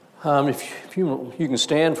If you can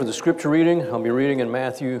stand for the scripture reading, I'll be reading in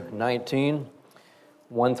Matthew 19,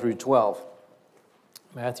 1 through 12.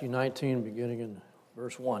 Matthew 19, beginning in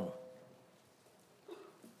verse 1.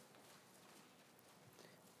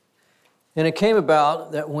 And it came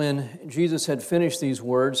about that when Jesus had finished these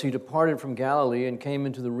words, he departed from Galilee and came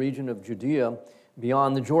into the region of Judea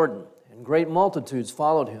beyond the Jordan. And great multitudes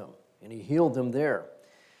followed him, and he healed them there.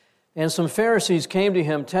 And some Pharisees came to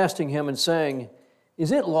him, testing him and saying,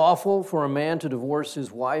 "Is it lawful for a man to divorce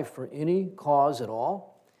his wife for any cause at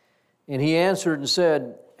all?" And he answered and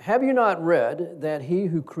said, "Have you not read that he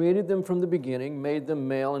who created them from the beginning made them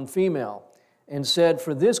male and female, and said,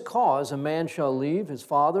 'For this cause a man shall leave his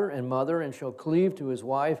father and mother and shall cleave to his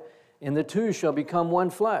wife, and the two shall become one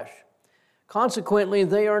flesh. Consequently,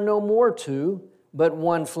 they are no more two, but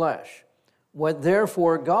one flesh. What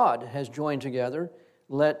therefore God has joined together,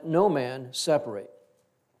 let no man separate.'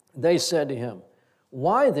 They said to him,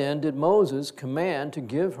 'Why then did Moses command to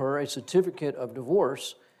give her a certificate and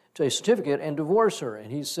divorce her?'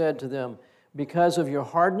 And he said to them, 'Because of your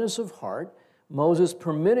hardness of heart, Moses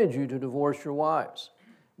permitted you to divorce your wives.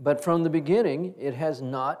 But from the beginning, it has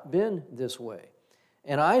not been this way.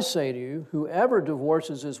 And I say to you, whoever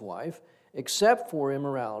divorces his wife, except for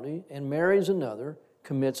immorality, and marries another,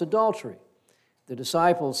 commits adultery.' The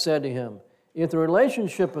disciples said to him, 'If the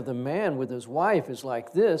relationship of the man with his wife is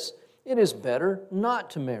like this, it is better not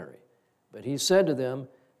to marry.' But he said to them,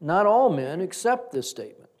 'Not all men accept this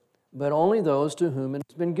statement, but only those to whom it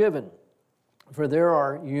has been given. For there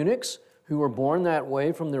are eunuchs who were born that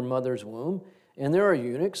way from their mother's womb, and there are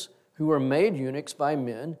eunuchs who were made eunuchs by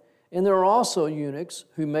men, and there are also eunuchs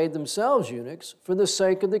who made themselves eunuchs for the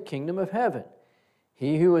sake of the kingdom of heaven.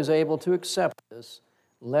 He who is able to accept this,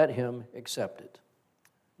 let him accept it."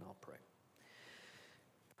 And I'll pray.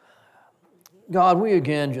 God, we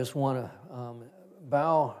again just want to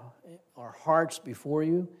bow our hearts before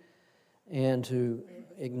you and to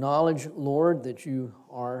acknowledge, Lord, that you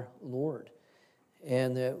are Lord,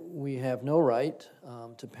 and that we have no right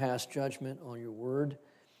to pass judgment on your word,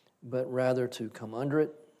 but rather to come under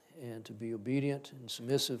it and to be obedient and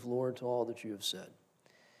submissive, Lord, to all that you have said.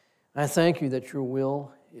 I thank you that your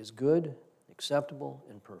will is good, acceptable,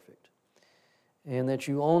 and perfect, and that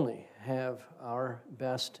you only have our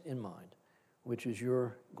best in mind, which is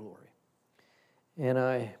your glory. And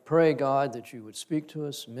I pray, God, that you would speak to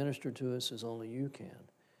us, minister to us as only you can,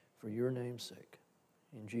 for your name's sake.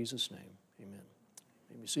 In Jesus' name, amen.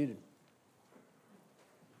 You may be seated.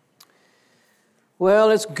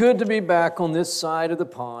 Well, it's good to be back on this side of the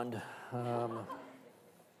pond.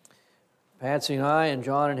 Patsy and I and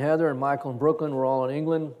John and Heather and Michael and Brooklyn were all in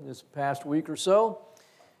England this past week or so,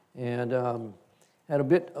 and had a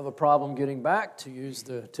bit of a problem getting back, to use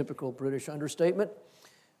the typical British understatement.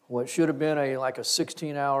 What should have been a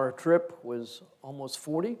 16-hour trip was almost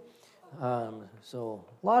 40, so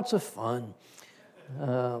lots of fun.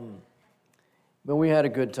 But we had a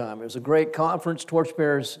good time. It was a great conference.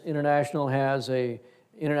 Torchbearers International has a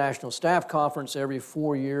international staff conference every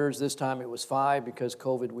 4 years. This time it was 5 because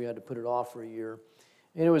COVID, we had to put it off for a year.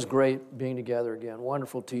 And it was great being together again.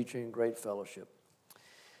 Wonderful teaching, great fellowship.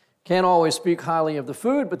 Can't always speak highly of the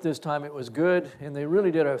food, but this time it was good. And they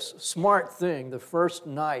really did a smart thing. The first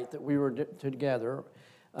night that we were together,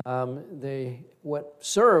 they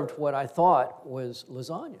served what I thought was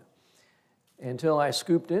lasagna, until I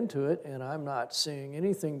scooped into it, and I'm not seeing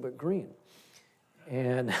anything but green.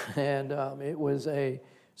 And it was a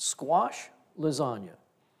squash lasagna.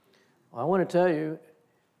 I want to tell you,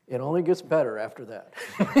 it only gets better after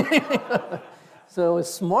that. So it's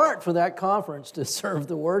smart for that conference to serve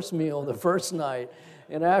the worst meal the first night,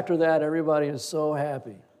 and after that, everybody is so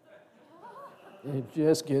happy. It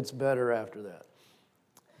just gets better after that.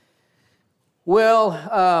 Well,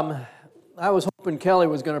 I was hoping Kelly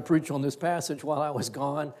was going to preach on this passage while I was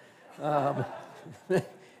gone.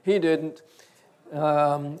 He didn't.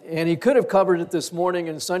 And he could have covered it this morning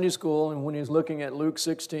in Sunday school and when he was looking at Luke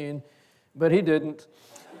 16, but he didn't.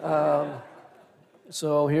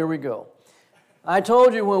 So here we go. I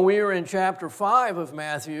told you when we were in chapter 5 of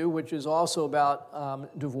Matthew, which is also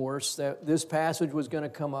about divorce, that this passage was going to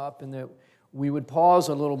come up and that we would pause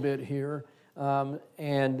a little bit here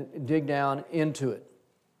and dig down into it.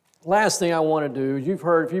 Last thing I want to do, you've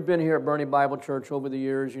heard, if you've been here at Bernie Bible Church over the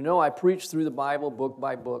years, you know I preach through the Bible book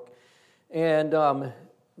by book. And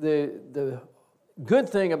the good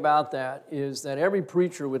thing about that is that every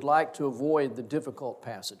preacher would like to avoid the difficult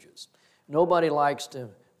passages. Nobody likes to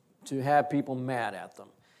have people mad at them.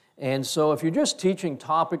 And so if you're just teaching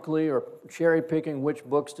topically or cherry picking which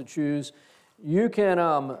books to choose, you can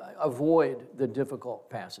avoid the difficult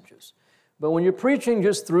passages. But when you're preaching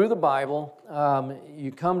just through the Bible,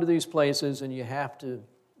 you come to these places and you have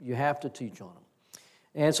to teach on them.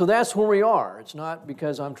 And so that's where we are. It's not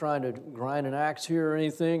because I'm trying to grind an axe here or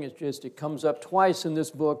anything. It's just it comes up twice in this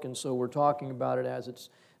book, and so we're talking about it as it's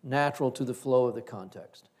natural to the flow of the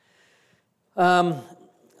context.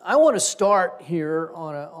 I want to start here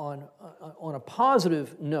on a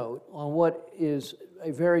positive note on what is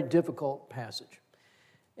a very difficult passage.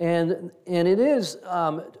 And it is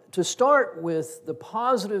to start with the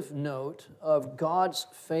positive note of God's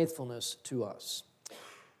faithfulness to us.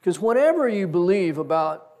 Because whatever you believe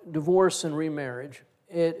about divorce and remarriage,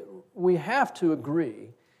 we have to agree,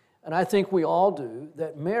 and I think we all do,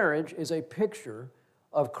 that marriage is a picture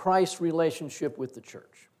of Christ's relationship with the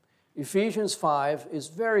church. Ephesians 5 is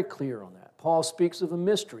very clear on that. Paul speaks of a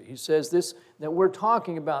mystery. He says that we're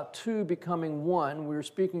talking about two becoming one. We're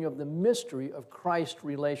speaking of the mystery of Christ's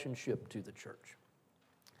relationship to the church.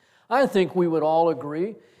 I think we would all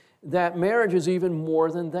agree that marriage is even more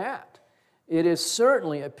than that. It is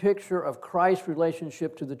certainly a picture of Christ's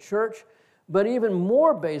relationship to the church, but even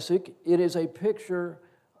more basic, it is a picture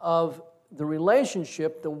of the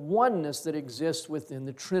relationship, the oneness that exists within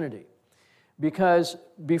the Trinity. Because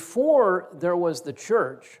before there was the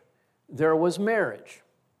church, there was marriage,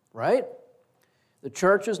 right? The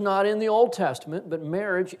church is not in the Old Testament, but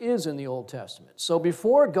marriage is in the Old Testament. So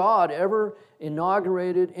before God ever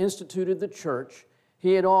instituted the church,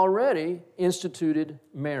 He had already instituted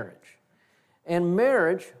marriage. And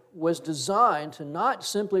marriage was designed to not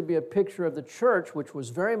simply be a picture of the church, which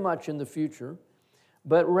was very much in the future,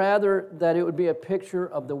 but rather that it would be a picture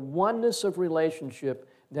of the oneness of relationship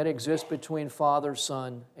that exists between Father,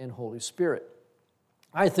 Son, and Holy Spirit.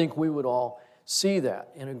 I think we would all see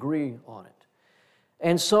that and agree on it.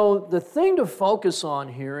 And so the thing to focus on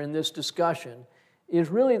here in this discussion is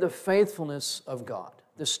really the faithfulness of God.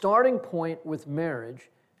 The starting point with marriage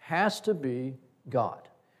has to be God,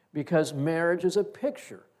 because marriage is a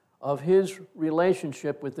picture of His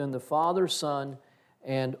relationship within the Father, Son,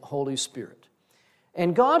 and Holy Spirit.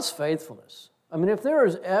 And God's faithfulness, I mean, if there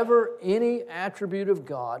is ever any attribute of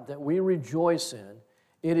God that we rejoice in,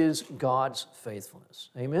 it is God's faithfulness.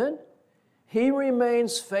 Amen? He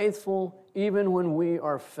remains faithful even when we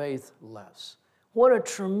are faithless. What a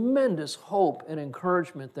tremendous hope and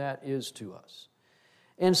encouragement that is to us.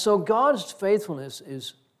 And so God's faithfulness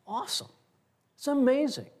is awesome. It's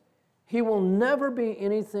amazing. He will never be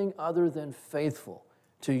anything other than faithful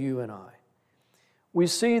to you and I. We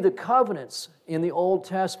see the covenants in the Old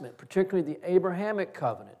Testament, particularly the Abrahamic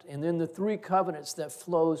covenant, and then the three covenants that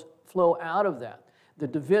flow out of that, the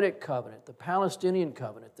Davidic covenant, the Palestinian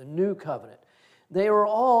covenant, the New covenant. They are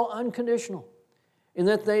all unconditional in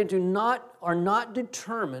that they are not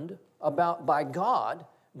determined by God.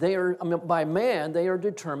 By man, they are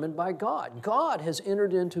determined by God. God has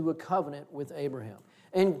entered into a covenant with Abraham.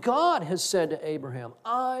 And God has said to Abraham,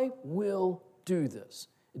 I will do this.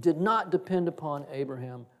 It did not depend upon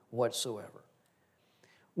Abraham whatsoever.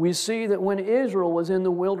 We see that when Israel was in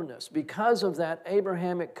the wilderness, because of that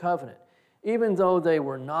Abrahamic covenant, even though they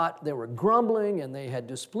were grumbling and they had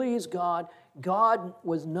displeased God, God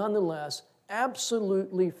was nonetheless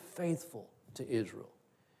absolutely faithful to Israel.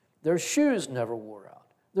 Their shoes never wore out.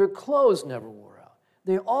 Their clothes never wore out.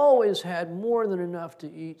 They always had more than enough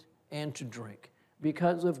to eat and to drink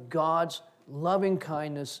because of God's loving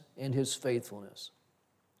kindness and His faithfulness.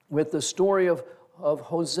 With the story of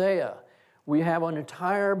Hosea, we have an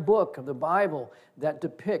entire book of the Bible that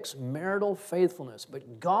depicts marital faithfulness,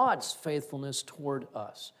 but God's faithfulness toward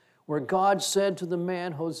us, where God said to the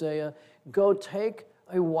man Hosea, go take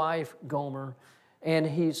a wife, Gomer, and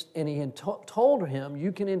he had told him,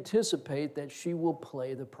 you can anticipate that she will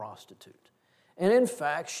play the prostitute. And in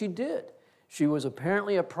fact, she did. She was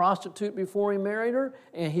apparently a prostitute before he married her,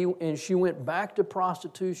 and she went back to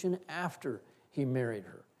prostitution after he married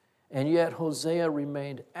her. And yet Hosea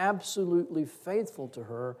remained absolutely faithful to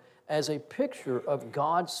her as a picture of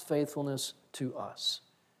God's faithfulness to us.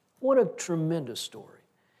 What a tremendous story.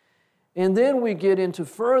 And then we get into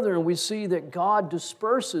further and we see that God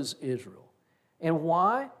disperses Israel. And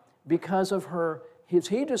why? Because of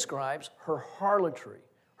he describes her harlotry,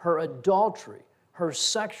 her adultery, her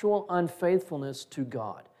sexual unfaithfulness to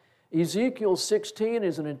God. Ezekiel 16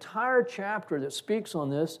 is an entire chapter that speaks on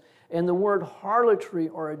this, and the word harlotry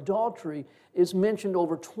or adultery is mentioned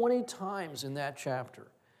over 20 times in that chapter.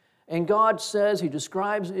 And God says, He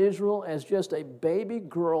describes Israel as just a baby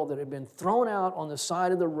girl that had been thrown out on the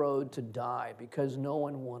side of the road to die because no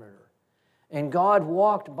one wanted her. And God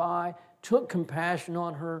walked by, took compassion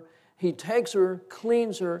on her. He takes her,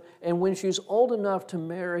 cleans her, and when she's old enough to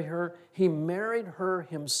marry her, He married her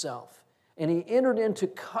Himself. and he entered into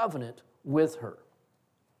covenant with her.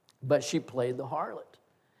 But she played the harlot.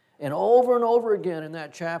 And over again in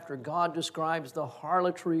that chapter, God describes the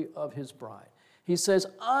harlotry of his bride. He says,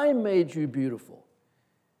 I made you beautiful,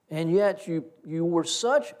 and yet you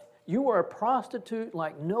were a prostitute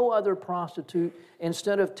like no other prostitute.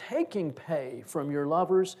 Instead of taking pay from your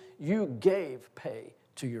lovers, you gave pay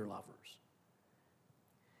to your lovers.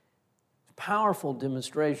 Powerful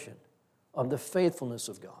demonstration of the faithfulness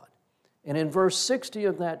of God. And in verse 60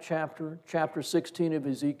 of that chapter, chapter 16 of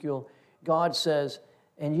Ezekiel, God says,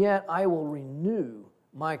 and yet I will renew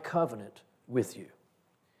my covenant with you.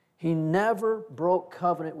 He never broke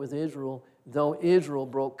covenant with Israel, though Israel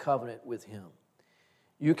broke covenant with him.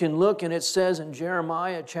 You can look, and it says in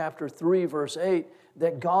Jeremiah chapter 3, verse 8,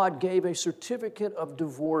 that God gave a certificate of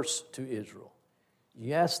divorce to Israel.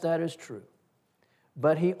 Yes, that is true.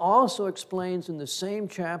 But he also explains in the same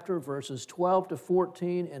chapter, verses 12 to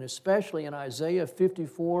 14, and especially in Isaiah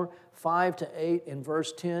 54, 5 to 8, and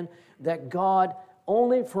verse 10, that God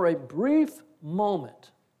only for a brief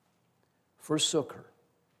moment forsook her,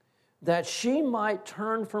 that she might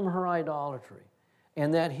turn from her idolatry,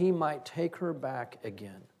 and that he might take her back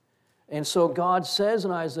again. And so God says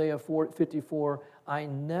in Isaiah 54, I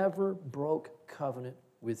never broke covenant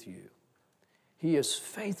with you. He is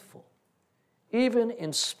faithful, even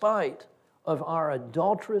in spite of our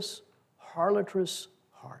adulterous, harlotrous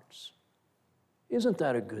hearts. Isn't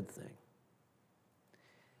that a good thing?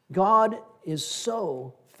 God is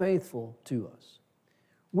so faithful to us.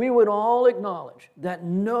 We would all acknowledge that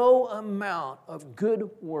no amount of good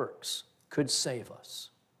works could save us.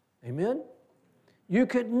 Amen? You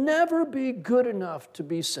could never be good enough to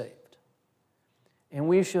be saved. And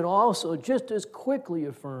we should also just as quickly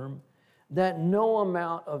affirm that no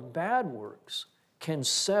amount of bad works can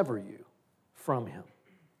sever you from him.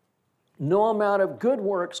 No amount of good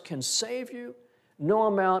works can save you. No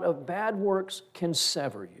amount of bad works can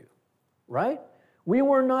sever you. Right? We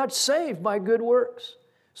were not saved by good works.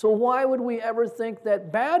 So why would we ever think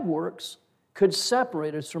that bad works could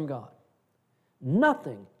separate us from God?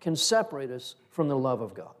 Nothing can separate us from the love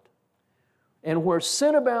of God. And where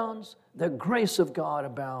sin abounds, the grace of God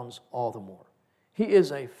abounds all the more. He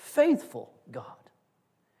is a faithful God.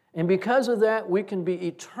 And because of that, we can be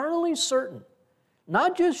eternally certain,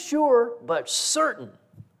 not just sure, but certain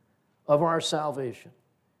of our salvation.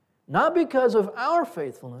 Not because of our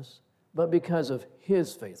faithfulness, but because of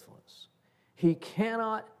his faithfulness. He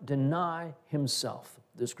cannot deny himself,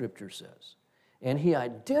 the Scripture says. And he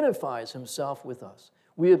identifies himself with us.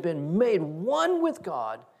 We have been made one with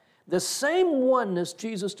God, the same oneness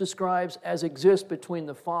Jesus describes as exists between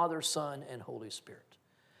the Father, Son, and Holy Spirit.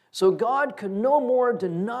 So God could no more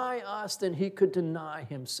deny us than he could deny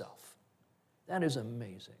himself. That is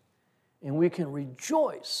amazing. And we can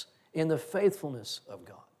rejoice in the faithfulness of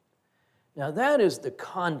God. Now that is the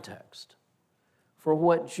context for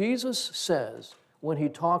what Jesus says when he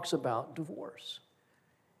talks about divorce.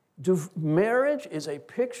 Marriage is a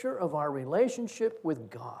picture of our relationship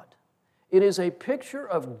with God. It is a picture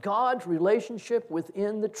of God's relationship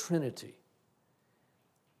within the Trinity.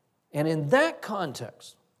 And in that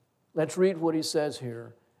context, let's read what he says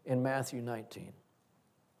here in Matthew 19.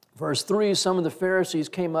 Verse 3, some of the Pharisees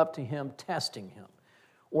came up to him, testing him,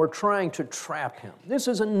 or trying to trap him. This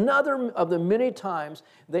is another of the many times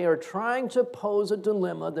they are trying to pose a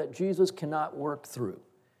dilemma that Jesus cannot work through.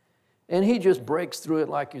 And he just breaks through it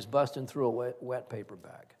like he's busting through a wet paper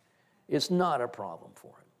bag. It's not a problem for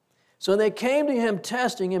him. So they came to him,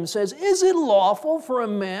 testing him, and says, is it lawful for a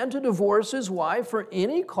man to divorce his wife for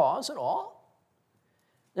any cause at all?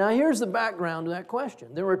 Now here's the background to that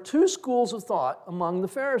question. There were two schools of thought among the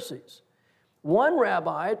Pharisees. One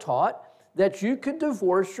rabbi taught that you could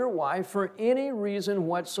divorce your wife for any reason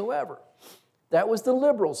whatsoever. That was the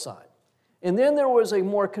liberal side. And then there was a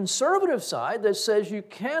more conservative side that says you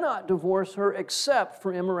cannot divorce her except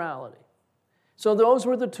for immorality. So those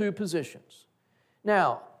were the two positions.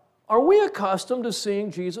 Now, are we accustomed to seeing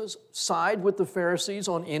Jesus side with the Pharisees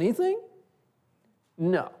on anything?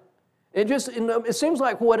 No. It seems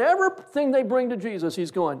like whatever thing they bring to Jesus,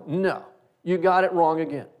 he's going, no, you got it wrong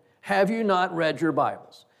again. Have you not read your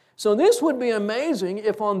Bibles? So this would be amazing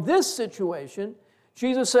if on this situation,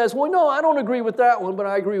 Jesus says, well, no, I don't agree with that one, but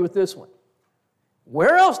I agree with this one.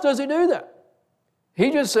 Where else does he do that?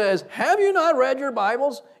 He just says, have you not read your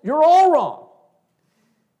Bibles? You're all wrong.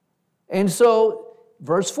 And so,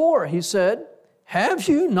 verse 4, he said, have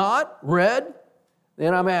you not read?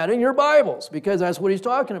 Then I'm adding your Bibles, because that's what he's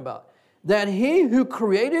talking about. That he who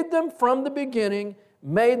created them from the beginning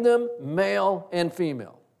made them male and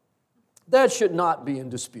female. That should not be in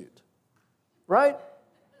dispute, right?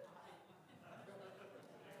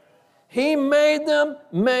 He made them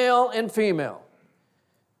male and female.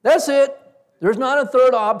 That's it. There's not a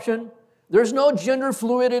third option. There's no gender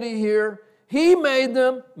fluidity here. He made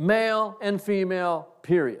them male and female,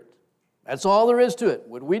 period. That's all there is to it.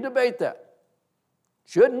 Would we debate that?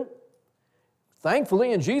 Shouldn't.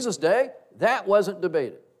 Thankfully, in Jesus' day, that wasn't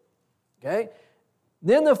debated. Okay?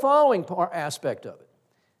 Then the following aspect of it.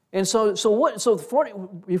 And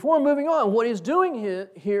before moving on, what he's doing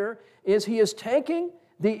here is he is taking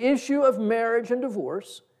the issue of marriage and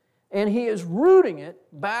divorce, and he is rooting it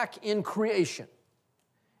back in creation.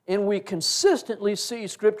 And we consistently see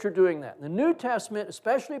Scripture doing that. In the New Testament,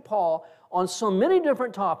 especially Paul, on so many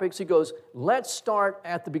different topics, he goes, let's start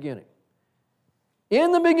at the beginning.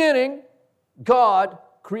 In the beginning, God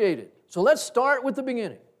created. So let's start with the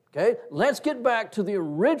beginning. Okay? Let's get back to the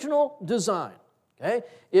original design. Okay?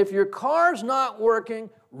 If your car's not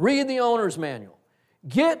working, read the owner's manual.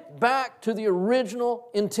 Get back to the original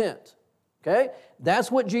intent. Okay?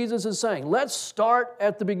 That's what Jesus is saying. Let's start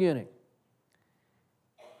at the beginning.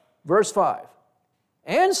 Verse 5.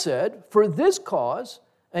 And said, for this cause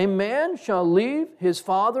a man shall leave his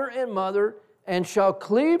father and mother and shall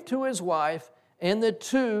cleave to his wife, and the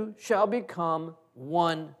two shall become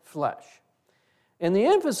one flesh. And the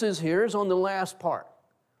emphasis here is on the last part.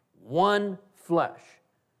 One flesh.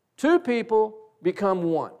 Two people become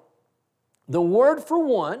one. The word for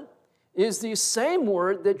one is the same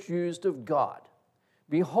word that's used of God.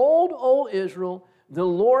 Behold, O Israel, the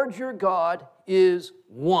Lord your God is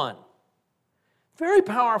one. Very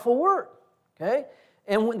powerful word, okay?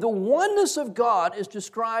 And when the oneness of God is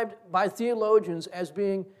described by theologians as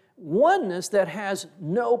being oneness that has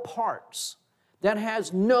no parts, that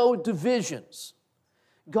has no divisions.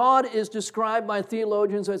 God is described by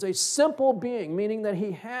theologians as a simple being, meaning that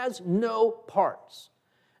he has no parts.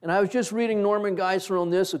 And I was just reading Norman Geisler on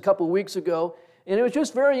this a couple weeks ago, and it was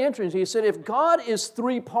just very interesting. He said, if God is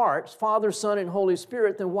three parts, Father, Son, and Holy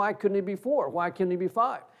Spirit, then why couldn't he be four? Why couldn't he be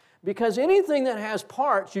five? Because anything that has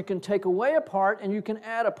parts, you can take away a part and you can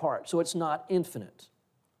add a part, so it's not infinite.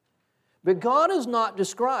 But God is not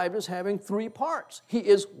described as having three parts. He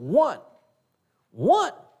is one.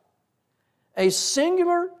 One. A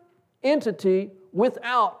singular entity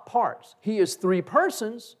without parts. He is three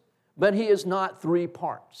persons, but he is not three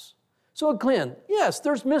parts. So again, yes,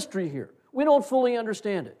 there's mystery here. We don't fully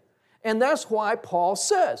understand it. And that's why Paul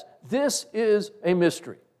says, this is a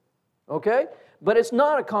mystery. Okay? But it's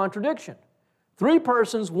not a contradiction. Three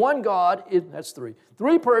persons, one God, that's three.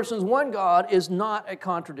 Three persons, one God is not a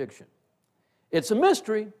contradiction. It's a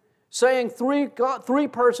mystery. Saying three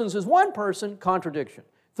persons is one person, contradiction.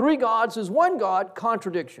 Three gods is one God,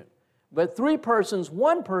 contradiction. But three persons,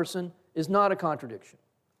 one person is not a contradiction.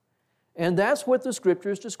 And that's what the Scripture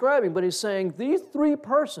is describing. But he's saying these three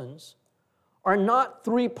persons are not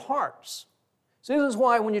three parts. See, this is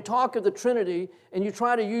why when you talk of the Trinity and you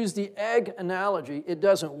try to use the egg analogy, it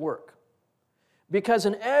doesn't work. Because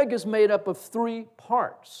an egg is made up of three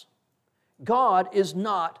parts. God is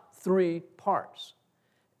not three parts.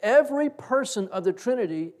 Every person of the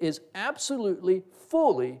Trinity is absolutely,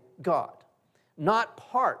 fully God, not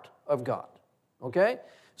part of God. Okay?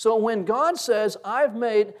 So when God says, I've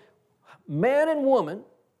made man and woman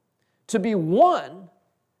to be one,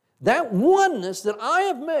 that oneness that I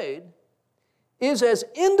have made is as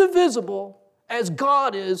indivisible as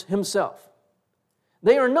God is himself.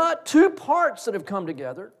 They are not two parts that have come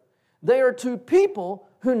together. They are two people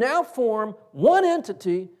who now form one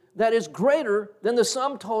entity that is greater than the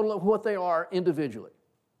sum total of what they are individually.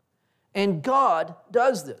 And God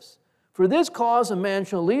does this. For this cause a man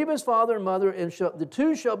shall leave his father and mother, and the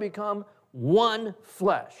two shall become one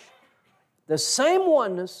flesh. The same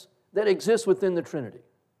oneness that exists within the Trinity.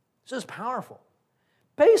 This is powerful.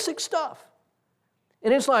 Basic stuff.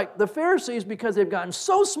 And it's like the Pharisees, because they've gotten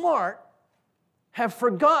so smart, have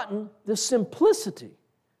forgotten the simplicity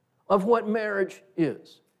of what marriage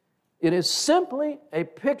is. It is simply a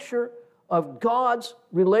picture of God's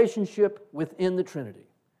relationship within the Trinity.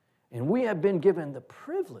 And we have been given the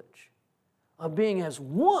privilege of being as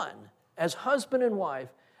one, as husband and wife,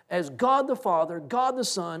 as God the Father, God the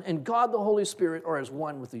Son, and God the Holy Spirit are as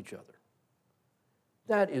one with each other.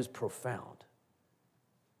 That is profound.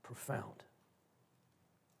 Profound.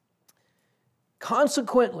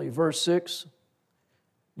 Consequently, verse 6,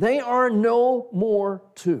 they are no more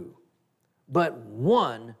two, but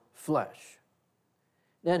one flesh.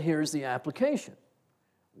 Then here's the application.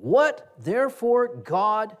 What, therefore,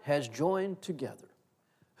 God has joined together.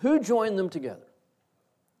 Who joined them together?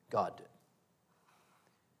 God did.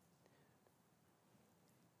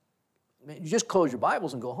 I mean, you just close your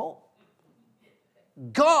Bibles and go home.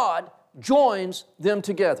 God joins them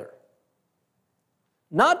together.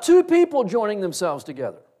 Not two people joining themselves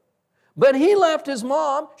together. But he left his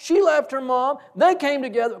mom, she left her mom, they came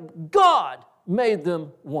together. God made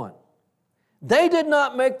them one. They did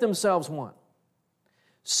not make themselves one.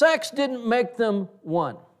 Sex didn't make them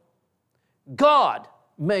one. God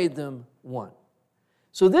made them one.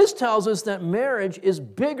 So this tells us that marriage is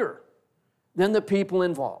bigger than the people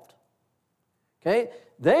involved. Okay?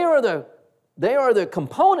 They are the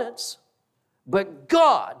components, but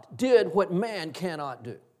God did what man cannot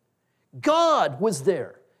do. God was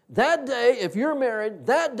there. That day, if you're married,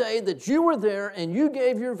 that day that you were there and you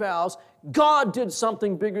gave your vows, God did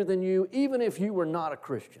something bigger than you, even if you were not a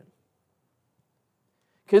Christian.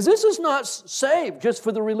 Because this is not saved just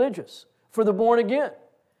for the religious, for the born again.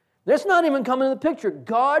 That's not even coming in the picture.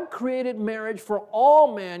 God created marriage for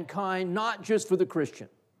all mankind, not just for the Christian.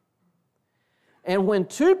 And when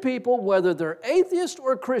two people, whether they're atheists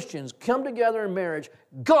or Christians, come together in marriage,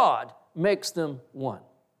 God makes them one.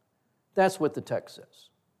 That's what the text says.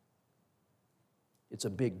 It's a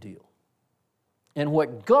big deal. And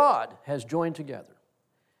what God has joined together,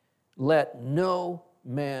 let no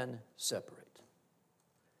man separate.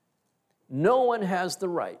 No one has the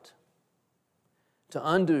right to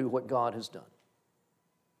undo what God has done.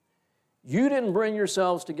 You didn't bring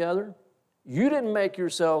yourselves together. You didn't make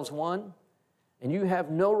yourselves one. And you have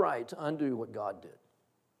no right to undo what God did.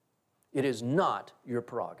 It is not your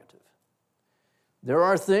prerogative. There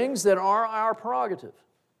are things that are our prerogative,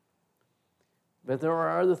 but there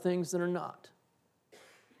are other things that are not.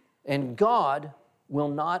 And God will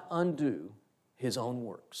not undo His own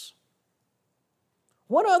works.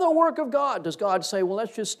 What other work of God does God say, well,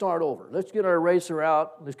 let's just start over. Let's get our eraser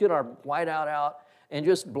out, let's get our whiteout out, and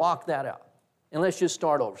just block that out. And let's just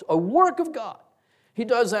start over. A work of God. He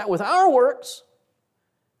does that with our works.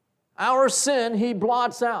 Our sin, He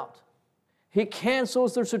blots out. He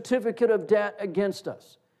cancels the certificate of debt against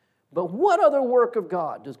us. But what other work of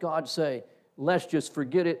God does God say, let's just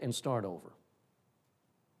forget it and start over?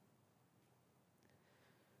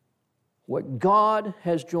 What God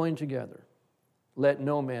has joined together, let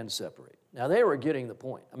no man separate. Now they were getting the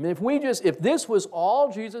point. I mean, if this was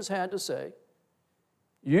all Jesus had to say,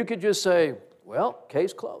 you could just say, well,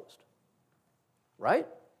 case closed. Right?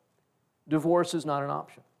 Divorce is not an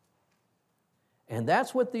option. And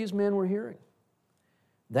that's what these men were hearing.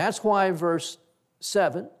 That's why verse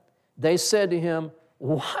 7, they said to him,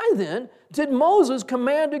 why then did Moses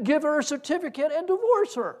command to give her a certificate and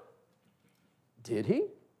divorce her? Did he?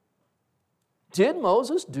 Did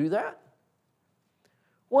Moses do that?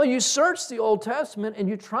 Well, you search the Old Testament and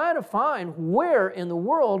you try to find where in the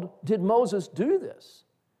world did Moses do this.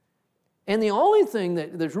 And the only thing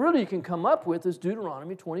that there's really you can come up with is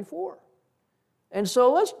Deuteronomy 24. And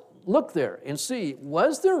so let's look there and see,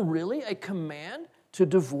 was there really a command to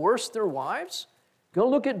divorce their wives? Go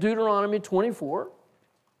look at Deuteronomy 24,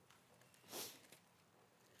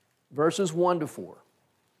 verses 1 to 4.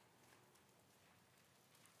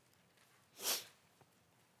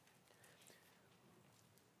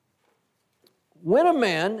 When a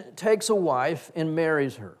man takes a wife and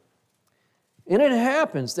marries her, and it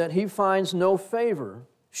happens that she finds no favor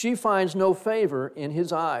in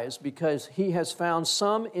his eyes because he has found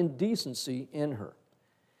some indecency in her.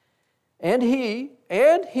 And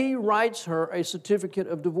he writes her a certificate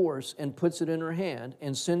of divorce and puts it in her hand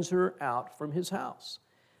and sends her out from his house.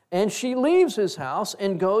 And she leaves his house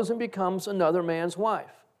and goes and becomes another man's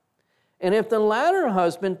wife. And if the latter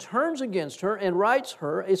husband turns against her and writes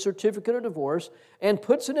her a certificate of divorce and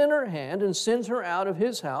puts it in her hand and sends her out of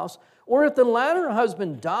his house, or if the latter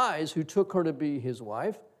husband dies who took her to be his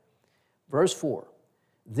wife, verse 4,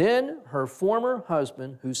 then her former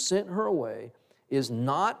husband who sent her away is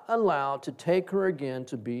not allowed to take her again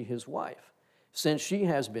to be his wife, since she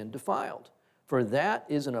has been defiled. For that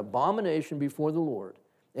is an abomination before the Lord,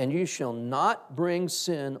 and you shall not bring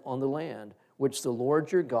sin on the land which the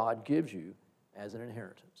Lord your God gives you as an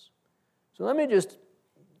inheritance. So let me just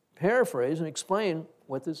paraphrase and explain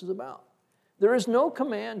what this is about. There is no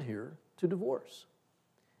command here to divorce.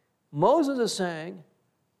 Moses is saying,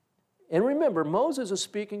 and remember, Moses is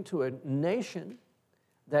speaking to a nation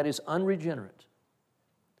that is unregenerate.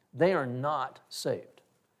 They are not saved.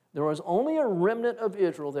 There was only a remnant of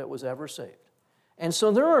Israel that was ever saved. And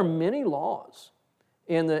so there are many laws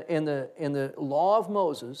in the law of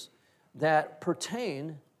Moses that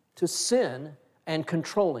pertain to sin and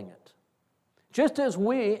controlling it. Just as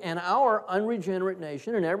we and our unregenerate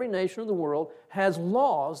nation and every nation of the world has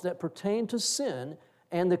laws that pertain to sin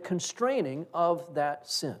and the constraining of that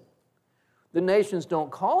sin. The nations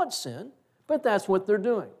don't call it sin, but that's what they're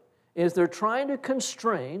doing, is they're trying to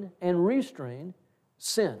constrain and restrain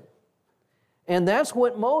sin. And that's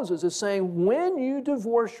what Moses is saying. When you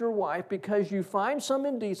divorce your wife because you find some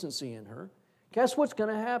indecency in her, guess what's going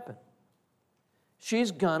to happen?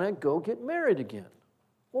 She's going to go get married again.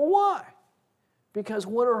 Well, why? Because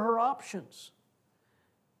what are her options?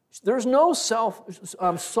 There's no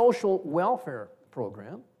social welfare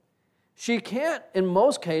program. She can't, in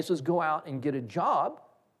most cases, go out and get a job.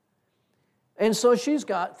 And so she's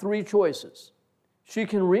got three choices. She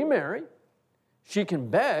can remarry, she can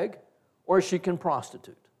beg, or she can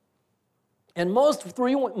prostitute. And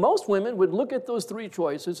most women would look at those three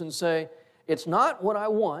choices and say, it's not what I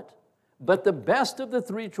want, but the best of the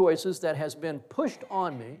three choices that has been pushed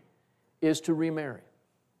on me is to remarry.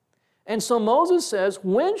 And so Moses says,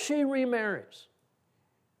 when she remarries,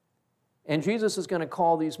 and Jesus is going to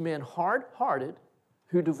call these men hard-hearted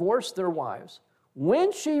who divorce their wives,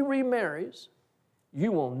 when she remarries,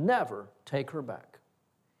 you will never take her back.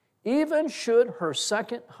 Even should her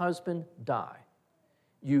second husband die,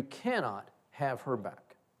 you cannot have her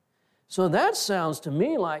back. So that sounds to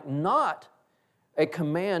me like not a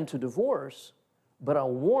command to divorce, but a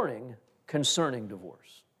warning concerning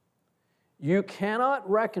divorce. You cannot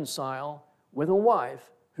reconcile with a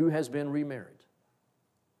wife who has been remarried.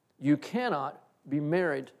 You cannot be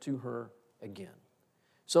married to her again.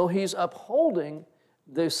 So he's upholding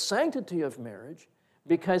the sanctity of marriage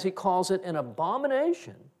because he calls it an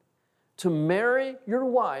abomination to marry your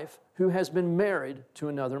wife who has been married to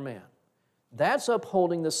another man. That's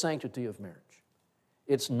upholding the sanctity of marriage.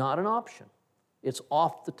 It's not an option. It's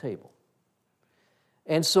off the table.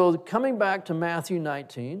 And so coming back to Matthew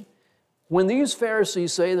 19, when these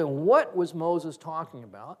Pharisees say, then what was Moses talking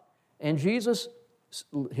about? And Jesus,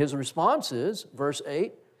 his response is, verse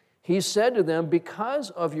 8, he said to them,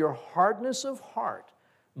 because of your hardness of heart,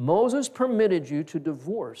 Moses permitted you to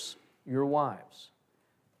divorce your wives.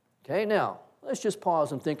 Okay, now, let's just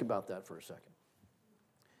pause and think about that for a second.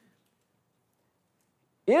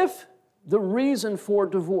 If the reason for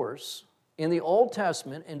divorce in the Old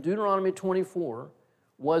Testament, in Deuteronomy 24,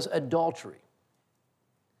 was adultery,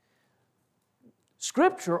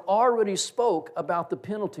 Scripture already spoke about the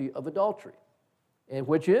penalty of adultery, and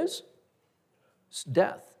which is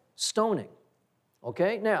death, stoning.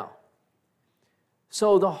 Okay, now,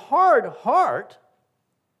 so the hard heart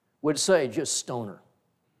would say, just stone her.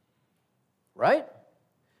 Right?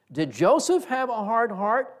 Did Joseph have a hard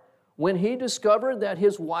heart when he discovered that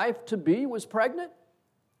his wife-to-be was pregnant?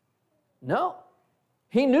 No.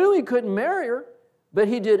 He knew he couldn't marry her, but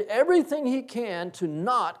he did everything he can to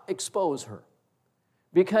not expose her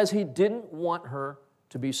because he didn't want her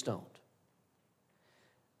to be stoned.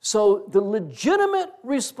 So the legitimate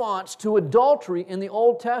response to adultery in the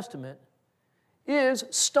Old Testament is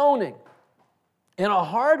stoning. And a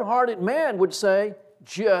hard-hearted man would say,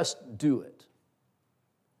 just do it.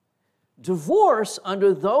 Divorce,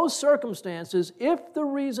 under those circumstances, if the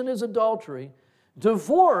reason is adultery,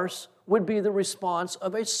 divorce would be the response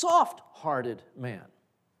of a soft-hearted man,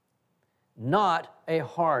 not a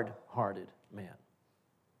hard-hearted man.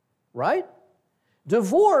 Right?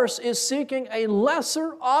 Divorce is seeking a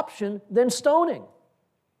lesser option than stoning,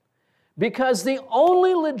 because the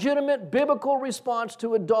only legitimate biblical response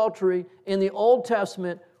to adultery in the Old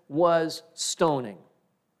Testament was stoning.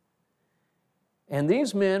 And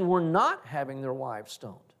these men were not having their wives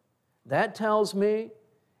stoned. That tells me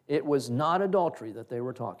it was not adultery that they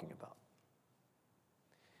were talking about.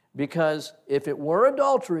 Because if it were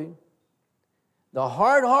adultery, the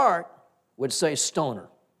hard heart would say stone her.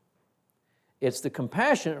 It's the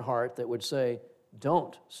compassionate heart that would say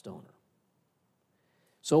don't stone her.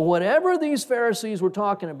 So whatever these Pharisees were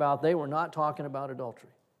talking about, they were not talking about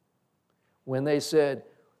adultery. When they said,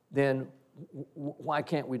 then why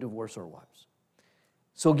can't we divorce our wives?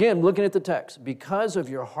 So again, looking at the text, because of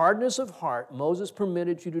your hardness of heart, Moses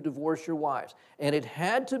permitted you to divorce your wives. And it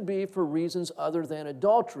had to be for reasons other than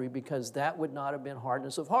adultery, because that would not have been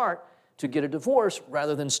hardness of heart to get a divorce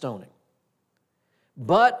rather than stoning.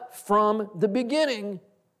 But from the beginning,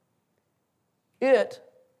 it,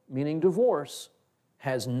 meaning divorce,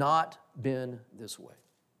 has not been this way.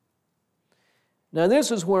 Now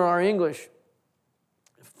this is where our English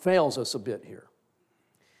fails us a bit here.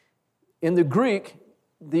 In the Greek,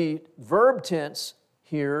 the verb tense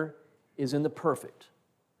here is in the perfect,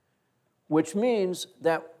 which means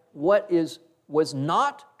that what was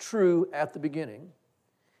not true at the beginning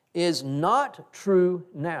is not true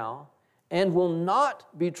now and will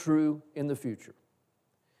not be true in the future.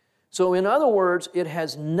 So in other words, it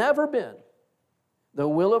has never been the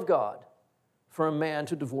will of God for a man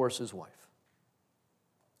to divorce his wife.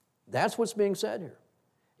 That's what's being said here.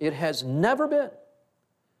 It has never been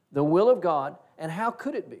the will of God, and how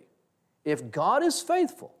could it be? If God is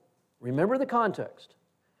faithful, remember the context.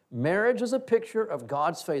 Marriage is a picture of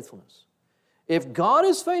God's faithfulness. If God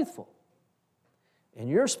is faithful and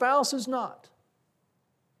your spouse is not,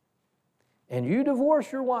 and you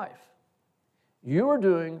divorce your wife, you are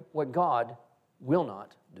doing what God will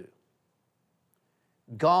not do.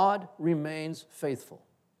 God remains faithful,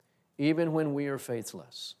 even when we are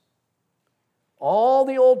faithless. All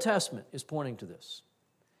the Old Testament is pointing to this.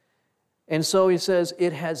 And so he says,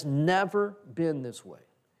 it has never been this way.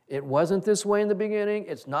 It wasn't this way in the beginning.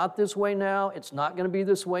 It's not this way now. It's not going to be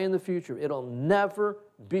this way in the future. It'll never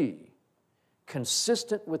be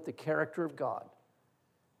consistent with the character of God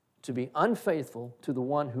to be unfaithful to the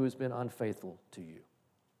one who has been unfaithful to you.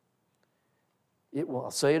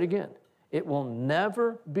 I'll say it again. It will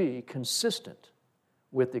never be consistent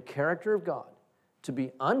with the character of God to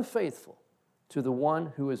be unfaithful to the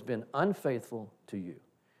one who has been unfaithful to you,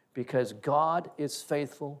 because God is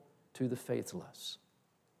faithful to the faithless.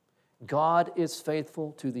 God is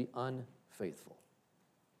faithful to the unfaithful.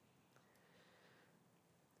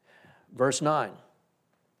 Verse 9.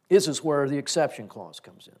 This is where the exception clause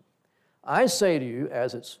comes in. I say to you,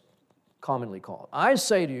 as it's commonly called, I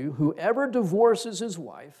say to you, whoever divorces his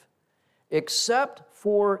wife, except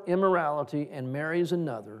for immorality, and marries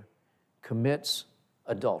another, commits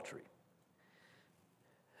adultery.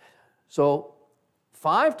 So,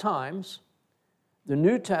 5 times, the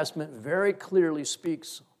New Testament very clearly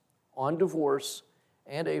speaks on divorce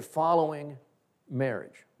and a following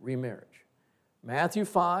marriage, remarriage. Matthew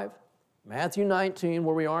 5, Matthew 19,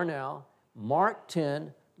 where we are now, Mark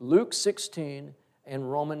 10, Luke 16,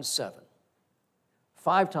 and Romans 7.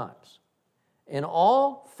 5 times. In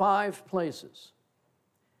all 5 places.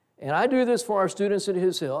 And I do this for our students at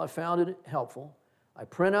His Hill. I found it helpful. I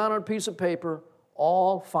print out on a piece of paper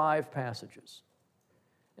all 5 passages.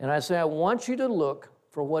 And I say, I want you to look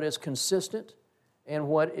for what is consistent and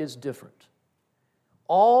what is different.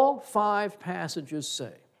 All 5 passages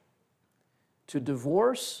say to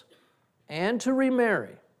divorce and to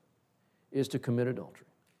remarry is to commit adultery.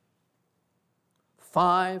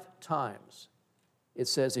 5 times it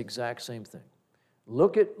says the exact same thing.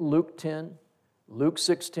 Look at Luke 10, Luke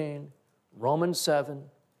 16, Romans 7.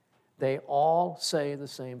 They all say the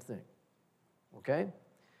same thing. Okay?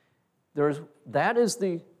 That is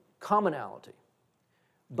the commonality.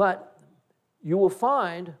 But you will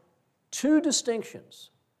find 2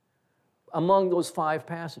 distinctions among those 5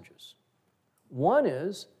 passages. One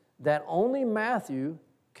is that only Matthew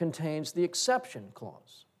contains the exception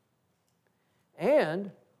clause.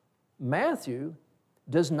 And Matthew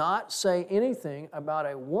does not say anything about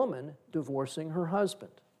a woman divorcing her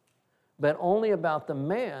husband, but only about the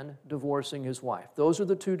man divorcing his wife. Those are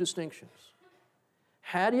the 2 distinctions.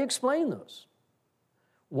 How do you explain those?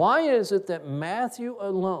 Why is it that Matthew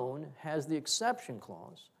alone has the exception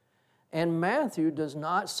clause, and Matthew does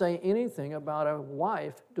not say anything about a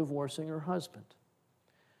wife divorcing her husband?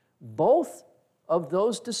 Both of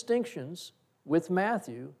those distinctions with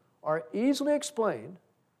Matthew are easily explained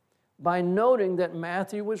by noting that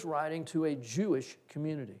Matthew was writing to a Jewish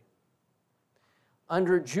community.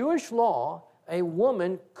 Under Jewish law, a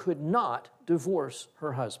woman could not divorce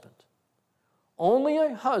her husband. Only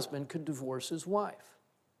a husband could divorce his wife.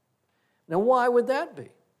 Now, why would that be?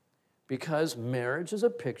 Because marriage is a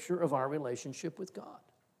picture of our relationship with God.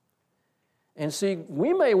 And see,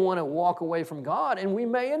 we may want to walk away from God, and we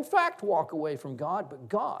may in fact walk away from God, but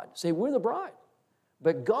God, say we're the bride,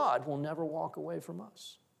 but God will never walk away from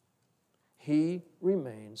us. He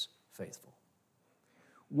remains faithful.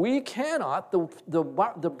 We cannot,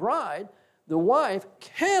 the bride, the wife,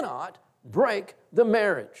 cannot break the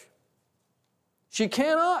marriage. She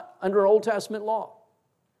cannot under Old Testament law.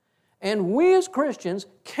 And we as Christians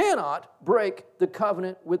cannot break the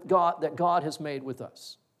covenant with God that God has made with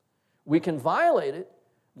us. We can violate it,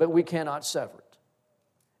 but we cannot sever it.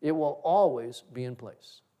 It will always be in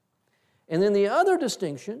place. And then the other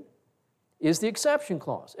distinction is the exception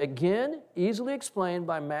clause. Again, easily explained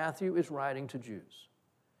by Matthew is writing to Jews.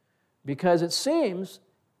 Because it seems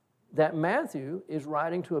that Matthew is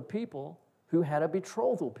writing to a people who had a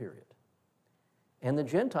betrothal period. And the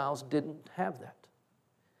Gentiles didn't have that.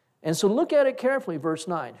 And so look at it carefully, verse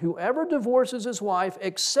 9. Whoever divorces his wife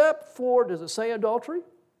except for, does it say adultery?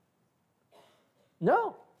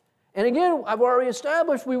 No. And again, I've already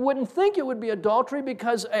established we wouldn't think it would be adultery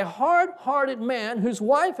because a hard-hearted man whose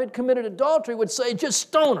wife had committed adultery would say, just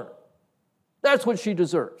stone her. That's what she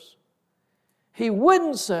deserves. He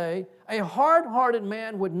wouldn't say, a hard-hearted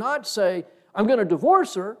man would not say, I'm going to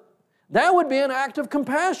divorce her. That would be an act of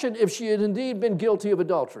compassion if she had indeed been guilty of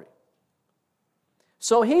adultery.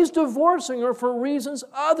 So he's divorcing her for reasons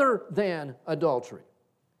other than adultery.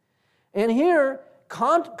 And here,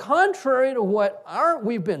 contrary to what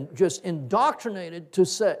we've been just indoctrinated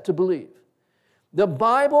to believe, the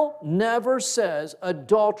Bible never says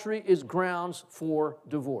adultery is grounds for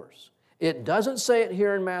divorce. It doesn't say it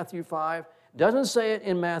here in Matthew 5, doesn't say it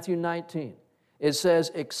in Matthew 19. It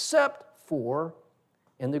says except for,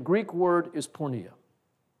 and the Greek word is porneia.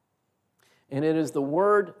 And it is the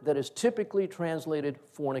word that is typically translated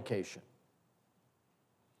fornication.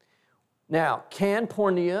 Now, can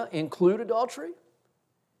porneia include adultery?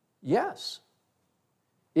 Yes,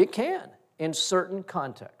 it can in certain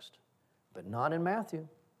contexts, but not in Matthew.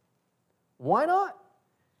 Why not?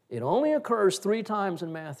 It only occurs 3 times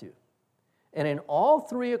in Matthew. And in all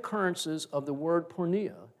 3 occurrences of the word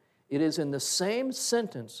porneia, it is in the same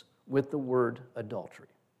sentence with the word adultery.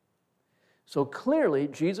 So clearly,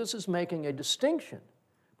 Jesus is making a distinction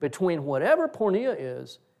between whatever porneia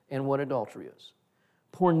is and what adultery is.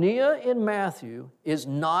 Porneia in Matthew is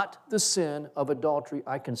not the sin of adultery.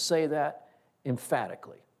 I can say that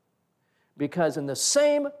emphatically. Because in the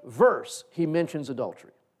same verse, he mentions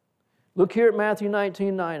adultery. Look here at Matthew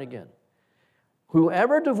 19:9 again.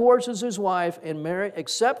 Whoever divorces his wife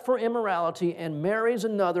except for immorality and marries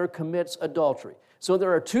another commits adultery. So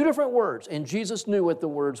there are 2 different words, and Jesus knew what the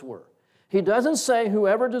words were. He doesn't say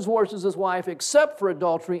whoever divorces his wife except for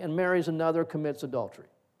adultery and marries another commits adultery.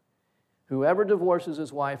 Whoever divorces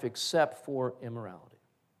his wife except for immorality.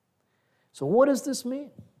 So what does this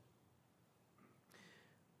mean?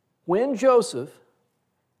 When Joseph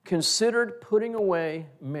considered putting away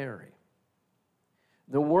Mary,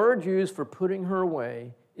 the word used for putting her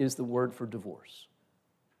away is the word for divorce.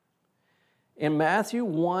 In Matthew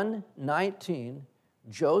 1:19,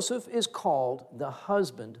 Joseph is called the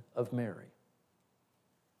husband of Mary.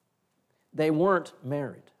 They weren't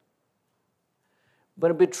married. But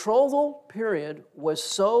a betrothal period was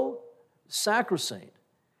so sacrosanct,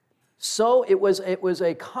 so it was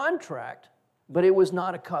a contract, but it was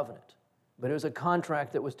not a covenant. But it was a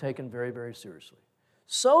contract that was taken very, very seriously.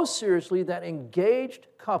 So seriously that engaged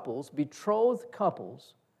couples, betrothed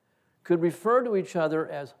couples, could refer to each other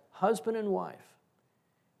as husband and wife,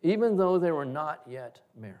 even though they were not yet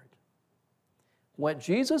married. What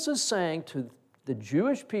Jesus is saying to the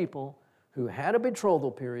Jewish people who had a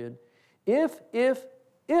betrothal period, if,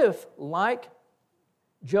 like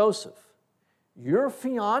Joseph, your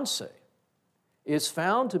fiancé is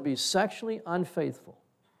found to be sexually unfaithful,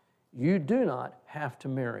 you do not have to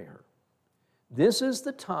marry her. This is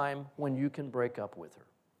the time when you can break up with her.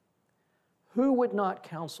 Who would not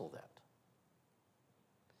counsel that?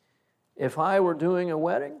 If I were doing a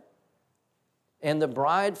wedding and the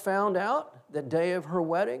bride found out the day of her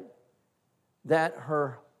wedding that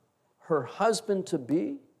her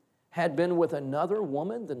husband-to-be had been with another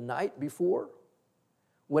woman the night before,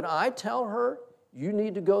 would I tell her, you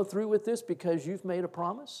need to go through with this because you've made a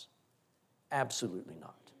promise? Absolutely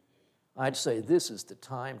not. I'd say this is the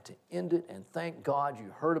time to end it, and thank God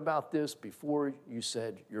you heard about this before you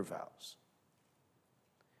said your vows.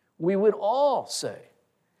 We would all say,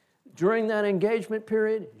 during that engagement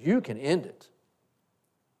period, you can end it.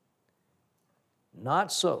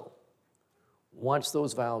 Not so once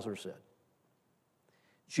those vows are said.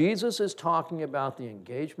 Jesus is talking about the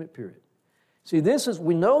engagement period. See,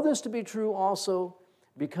 we know this to be true also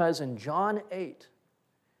because in John 8,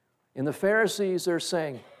 in the Pharisees, they're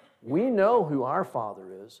saying, we know who our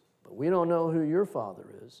father is, but we don't know who your father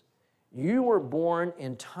is. You were born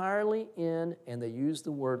entirely in, and they use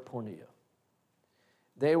the word porneia.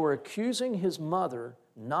 They were accusing his mother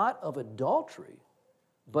not of adultery,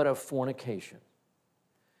 but of fornication.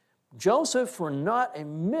 Joseph, for not a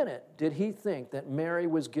minute did he think that Mary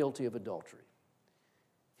was guilty of adultery.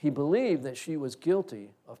 He believed that she was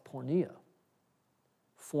guilty of porneia,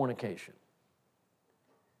 fornication.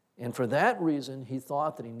 And for that reason, he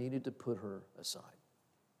thought that he needed to put her aside.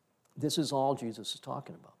 This is all Jesus is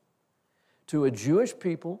talking about. To a Jewish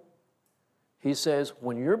people, he says,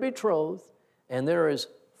 when you're betrothed and there is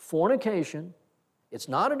fornication, it's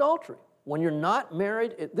not adultery. When you're not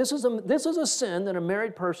married, this is a sin that a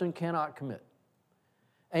married person cannot commit.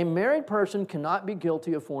 A married person cannot be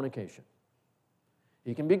guilty of fornication.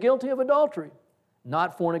 He can be guilty of adultery,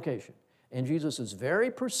 not fornication. And Jesus is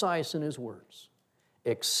very precise in his words.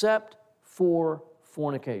 Except for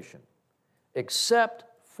fornication, except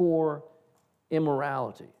for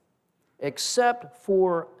immorality, except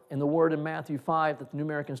for, and the word in Matthew 5 that the New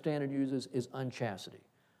American Standard uses is unchastity.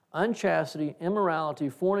 Unchastity, immorality,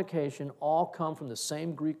 fornication all come from the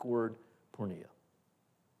same Greek word, porneia.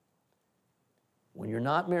 When you're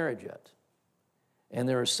not married yet, and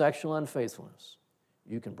there is sexual unfaithfulness,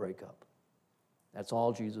 you can break up. That's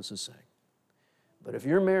all Jesus is saying. But if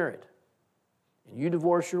you're married and you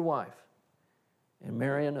divorce your wife and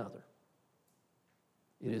marry another,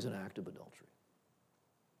 it is an act of adultery.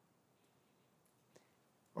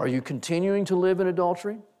 Are you continuing to live in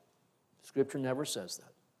adultery? Scripture never says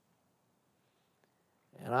that.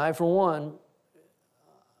 And I, for one,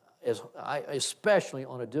 especially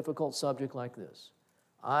on a difficult subject like this,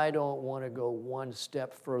 I don't want to go one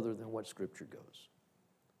step further than what Scripture goes.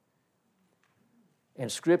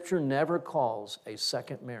 And Scripture never calls a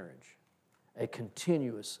second marriage a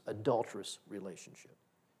continuous adulterous relationship.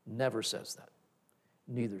 Never says that.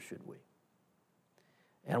 Neither should we.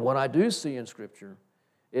 And what I do see in Scripture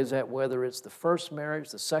is that whether it's the first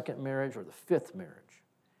marriage, the second marriage, or the fifth marriage,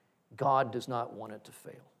 God does not want it to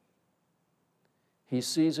fail. He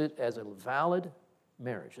sees it as a valid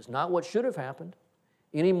marriage. It's not what should have happened,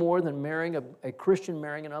 any more than marrying a Christian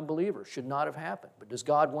marrying an unbeliever. Should not have happened. But does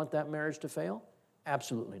God want that marriage to fail?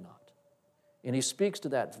 Absolutely not. And he speaks to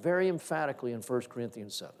that very emphatically in 1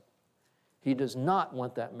 Corinthians 7. He does not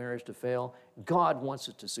want that marriage to fail. God wants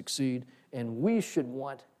it to succeed, and we should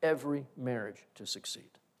want every marriage to succeed.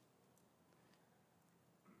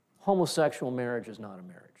 Homosexual marriage is not a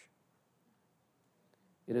marriage.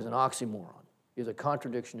 It is an oxymoron. It is a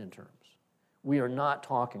contradiction in terms. We are not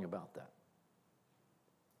talking about that.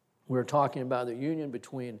 We're talking about the union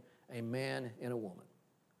between a man and a woman.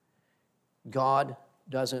 God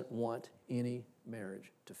doesn't want any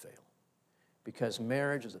marriage to fail because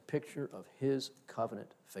marriage is a picture of His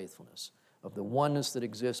covenant faithfulness, of the oneness that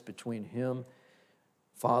exists between Him,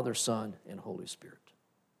 Father, Son, and Holy Spirit.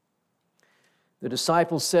 The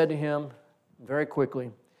disciples said to Him, very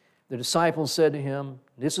quickly, the disciples said to Him,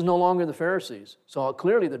 this is no longer the Pharisees. So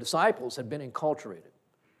clearly the disciples had been enculturated.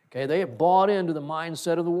 Okay, they have bought into the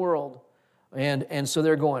mindset of the world, and so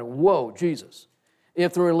they're going, whoa, Jesus,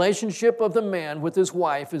 if the relationship of the man with his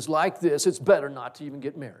wife is like this, it's better not to even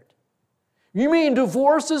get married. You mean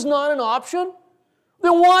divorce is not an option?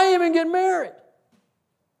 Then why even get married?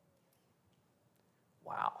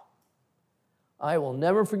 Wow. I will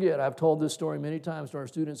never forget, I've told this story many times to our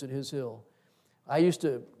students at His Hill. I used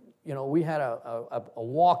to, we had a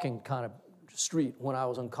walking kind of street when I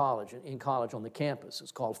was in college on the campus.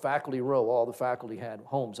 It's called Faculty Row. All the faculty had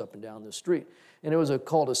homes up and down this street. And it was a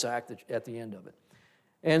cul-de-sac at the end of it.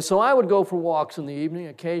 And so I would go for walks in the evening.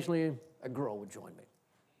 Occasionally, a girl would join me,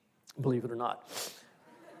 believe it or not.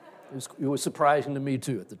 It was surprising to me,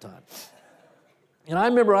 too, at the time. And I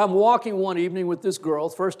remember I'm walking one evening with this girl,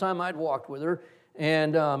 first time I'd walked with her,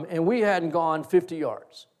 and we hadn't gone 50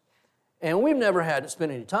 yards. And we've never had to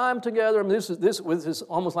spend any time together. I mean, this was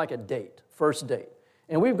almost like a date, first date.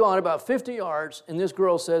 And we've gone about 50 yards, and this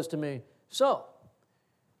girl says to me, so,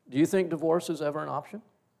 do you think divorce is ever an option?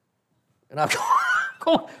 And I'm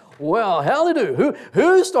going, well, hell they do.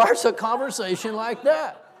 Who starts a conversation like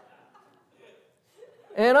that?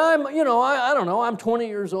 And I don't know, I'm 20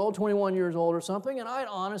 years old, 21 years old or something, and I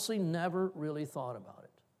honestly never really thought about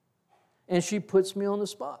it. And she puts me on the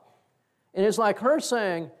spot. And it's like her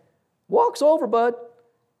saying, walk's over, bud,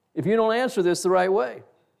 if you don't answer this the right way.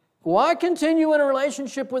 Why continue in a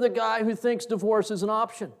relationship with a guy who thinks divorce is an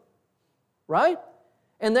option? Right?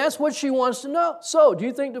 And that's what she wants to know. So, do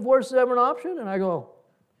you think divorce is ever an option? And I go,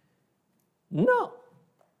 no,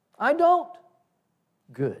 I don't.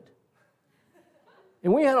 Good.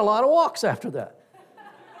 And we had a lot of walks after that.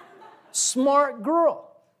 Smart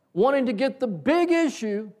girl, wanting to get the big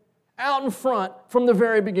issue out in front from the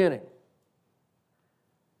very beginning.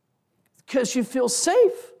 Because you feel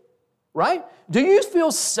safe, right? Do you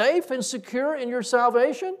feel safe and secure in your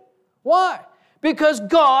salvation? Why? Because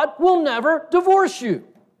God will never divorce you.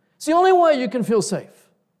 It's the only way you can feel safe.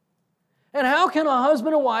 And how can a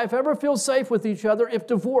husband and wife ever feel safe with each other if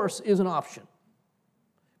divorce is an option?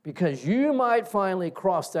 Because you might finally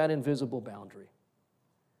cross that invisible boundary,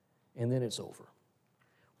 and then it's over.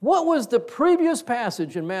 What was the previous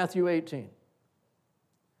passage in Matthew 18?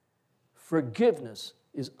 Forgiveness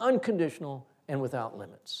is unconditional and without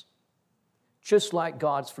limits, just like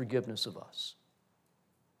God's forgiveness of us.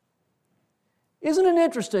 Isn't it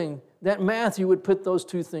interesting that Matthew would put those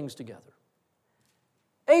two things together?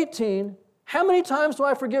 18, how many times do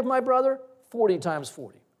I forgive my brother? 40 times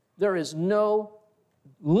 40. There is no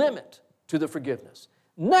limit to the forgiveness.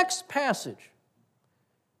 Next passage.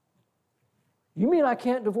 You mean I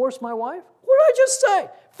can't divorce my wife? What did I just say?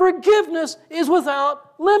 Forgiveness is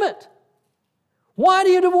without limit. Why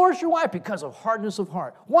do you divorce your wife? Because of hardness of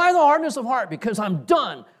heart. Why the hardness of heart? Because I'm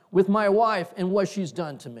done with my wife and what she's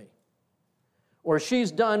done to me. Or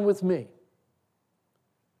she's done with me.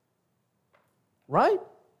 Right?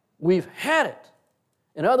 We've had it.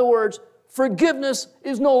 In other words, forgiveness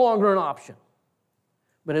is no longer an option.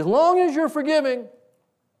 But as long as you're forgiving,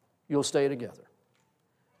 you'll stay together.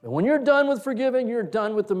 But when you're done with forgiving, you're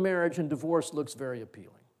done with the marriage, and divorce looks very appealing.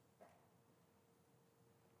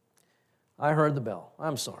 I heard the bell.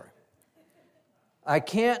 I'm sorry. I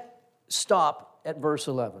can't stop at verse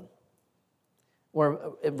 11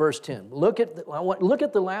 or at verse 10. Look at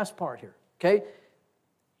the last part here, okay?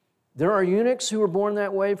 There are eunuchs who were born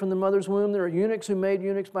that way from the mother's womb. There are eunuchs who made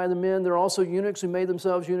eunuchs by the men. There are also eunuchs who made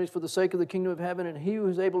themselves eunuchs for the sake of the kingdom of heaven, and he who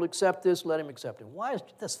is able to accept this, let him accept it. Why is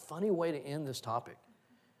this a funny way to end this topic?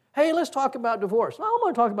 Hey, let's talk about divorce. No, I'm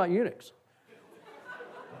going to talk about eunuchs.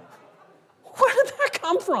 Where did that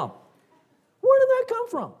come from? Where did that come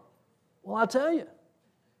from? Well, I'll tell you.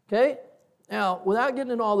 Okay? Now, without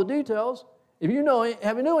getting into all the details, have you know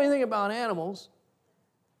anything about animals,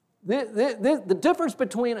 the difference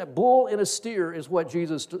between a bull and a steer is what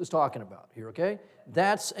Jesus is talking about here, okay?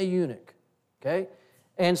 That's a eunuch, okay?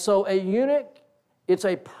 And so a eunuch, it's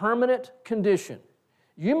a permanent condition.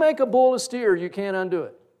 You make a bull a steer, you can't undo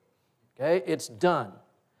it, okay? It's done.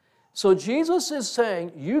 So Jesus is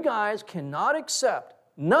saying, you guys cannot accept,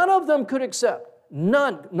 none of them could accept,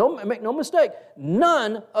 none, make no mistake,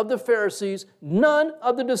 none of the Pharisees, none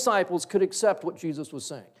of the disciples could accept what Jesus was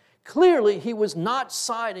saying. Clearly, he was not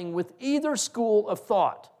siding with either school of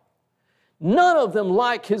thought. None of them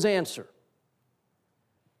like his answer.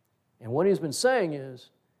 And what he's been saying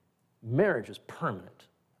is, marriage is permanent.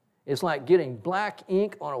 It's like getting black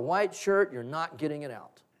ink on a white shirt, you're not getting it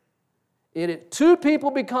out. Two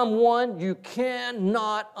people become one, you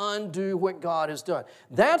cannot undo what God has done.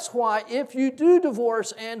 That's why if you do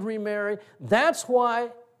divorce and remarry, that's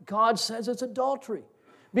why God says it's adultery.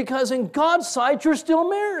 Because in God's sight, you're still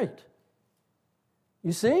married.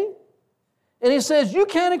 You see? And he says, you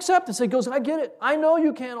can't accept this. He goes, I get it. I know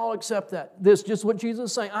you can't all accept that. This is just what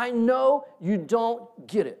Jesus is saying. I know you don't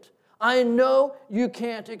get it. I know you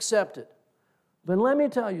can't accept it. But let me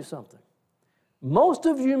tell you something. Most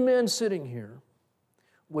of you men sitting here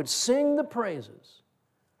would sing the praises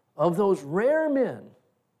of those rare men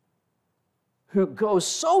who go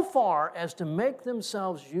so far as to make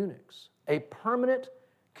themselves eunuchs, a permanent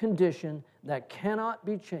condition that cannot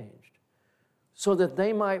be changed, so that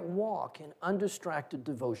they might walk in undistracted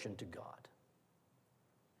devotion to God.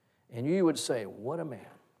 And you would say, what a man,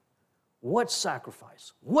 what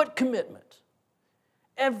sacrifice, what commitment.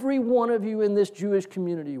 Every one of you in this Jewish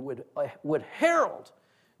community would herald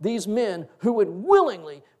these men who would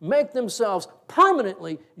willingly make themselves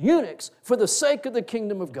permanently eunuchs for the sake of the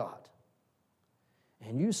kingdom of God.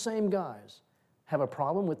 And you same guys have a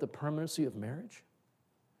problem with the permanency of marriage?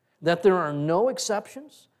 That there are no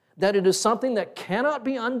exceptions? That it is something that cannot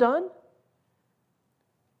be undone?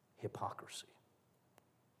 Hypocrisy.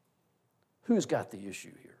 Who's got the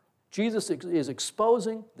issue here? Jesus is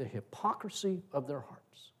exposing the hypocrisy of their hearts.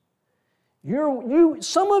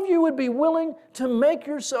 Some of you would be willing to make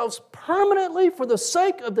yourselves permanently, for the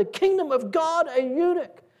sake of the kingdom of God, a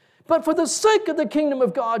eunuch. But for the sake of the kingdom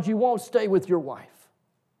of God, you won't stay with your wife.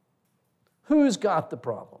 Who's got the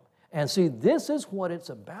problem? And see, this is what it's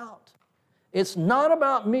about. It's not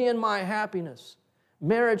about me and my happiness.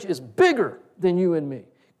 Marriage is bigger than you and me.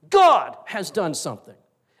 God has done something.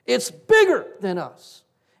 It's bigger than us.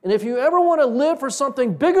 And if you ever want to live for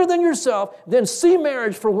something bigger than yourself, then see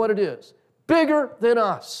marriage for what it is. Bigger than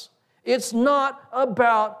us. It's not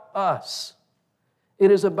about us.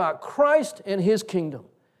 It is about Christ and His kingdom.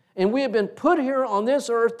 And we have been put here on this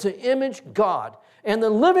earth to image God. And the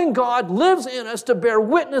living God lives in us to bear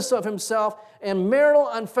witness of Himself, and marital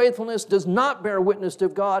unfaithfulness does not bear witness to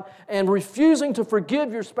God, and refusing to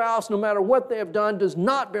forgive your spouse no matter what they have done does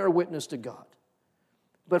not bear witness to God.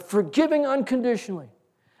 But forgiving unconditionally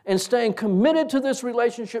and staying committed to this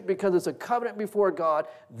relationship because it's a covenant before God,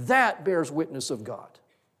 that bears witness of God.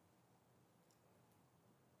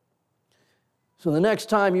 So the next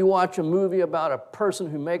time you watch a movie about a person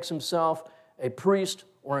who makes himself a priest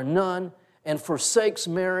or a nun and forsakes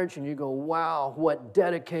marriage, and you go, wow, what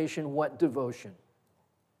dedication, what devotion.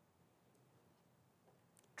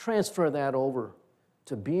 Transfer that over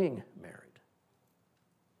to being married.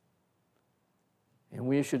 And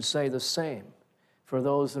we should say the same for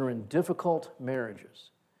those that are in difficult marriages,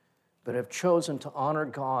 but have chosen to honor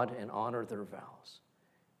God and honor their vows.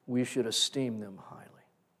 We should esteem them highly.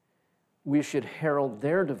 We should herald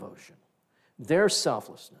their devotion, their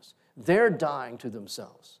selflessness, their dying to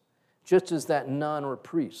themselves, just as that nun or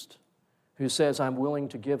priest who says, I'm willing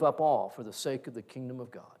to give up all for the sake of the kingdom of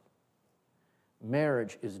God.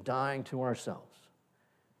 Marriage is dying to ourselves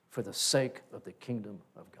for the sake of the kingdom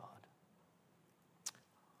of God.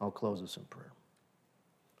 I'll close this in prayer.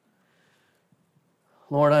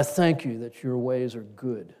 Lord, I thank you that your ways are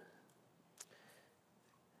good,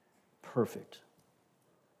 perfect.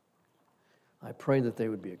 I pray that they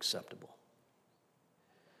would be acceptable.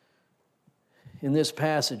 In this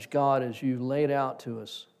passage, God, as you laid out to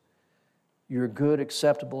us your good,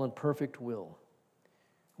 acceptable, and perfect will,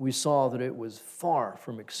 we saw that it was far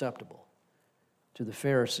from acceptable to the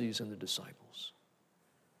Pharisees and the disciples.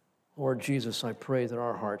 Lord Jesus, I pray that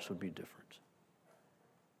our hearts would be different.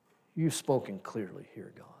 You've spoken clearly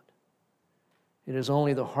here, God. It is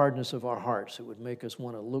only the hardness of our hearts that would make us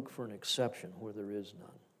want to look for an exception where there is none.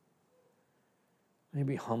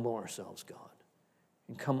 Maybe humble ourselves, God,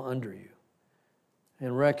 and come under you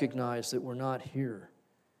and recognize that we're not here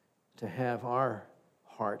to have our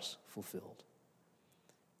hearts fulfilled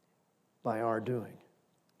by our doing.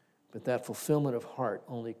 But that fulfillment of heart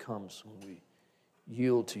only comes when we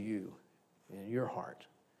yield to you and your heart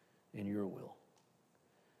and your will.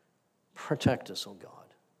 Protect us, O God.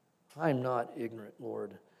 I'm not ignorant,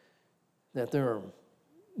 Lord, that there are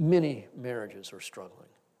many marriages are struggling.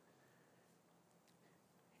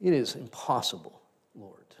 It is impossible,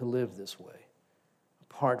 Lord, to live this way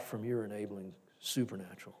apart from your enabling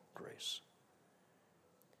supernatural grace.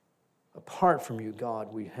 Apart from you,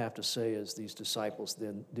 God, we have to say, as these disciples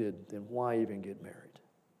then did, then why even get married?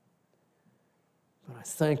 But I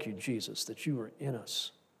thank you, Jesus, that you are in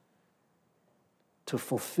us to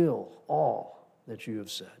fulfill all that you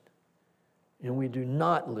have said. And we do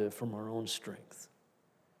not live from our own strength.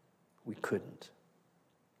 We couldn't.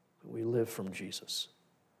 But we live from Jesus.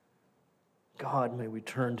 God, may we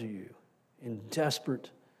turn to you in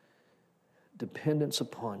desperate dependence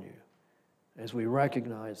upon you as we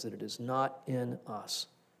recognize that it is not in us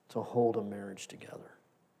to hold a marriage together.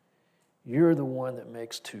 You're the one that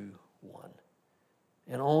makes two one.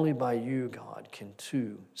 And only by you, God, can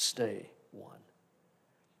two stay one.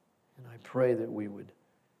 And I pray that we would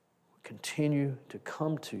continue to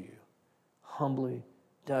come to you humbly,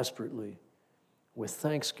 desperately, with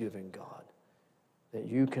thanksgiving, God, that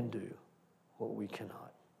you can do what we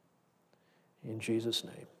cannot. In Jesus'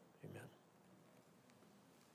 name.